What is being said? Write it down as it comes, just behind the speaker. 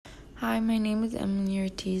Hi, my name is Emily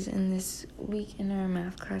Ortiz, and this week in our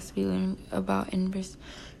math class we learned about inverse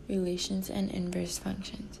relations and inverse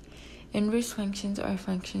functions. Inverse functions are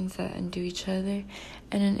functions that undo each other,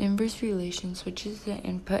 and an inverse relation switches the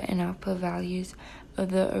input and output values of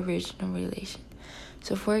the original relation.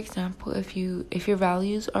 So for example, if your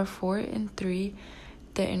values are 4 and 3,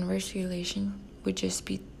 the inverse relation would just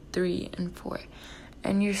be 3 and 4,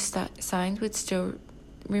 and your signs would still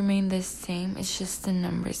remain the same. It's just the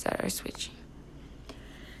numbers that are switching.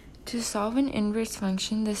 To solve an inverse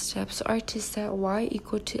function, the steps are to set y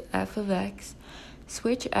equal to f of x,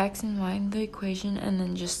 switch x and y in the equation, and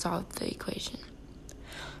then just solve the equation.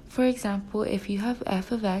 For example, if you have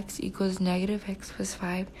f of x equals negative x plus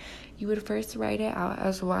 5, you would first write it out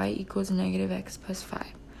as y equals negative x plus 5.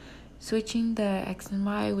 Switching the x and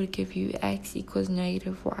y would give you x equals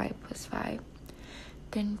negative y plus 5.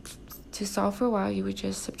 Then to solve for y, you would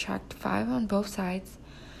just subtract 5 on both sides.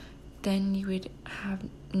 Then you would have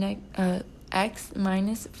x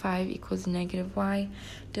minus 5 equals negative y,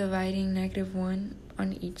 dividing negative 1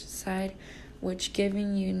 on each side, which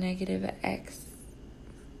giving you negative x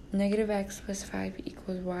plus 5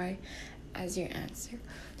 equals y as your answer.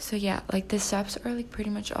 So yeah, the steps are pretty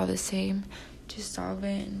much all the same to solve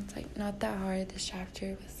it, and it's not that hard. This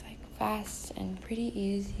chapter was fast and pretty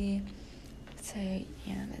easy. So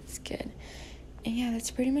yeah, that's good. And yeah,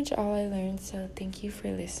 that's pretty much all I learned. So thank you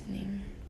for listening.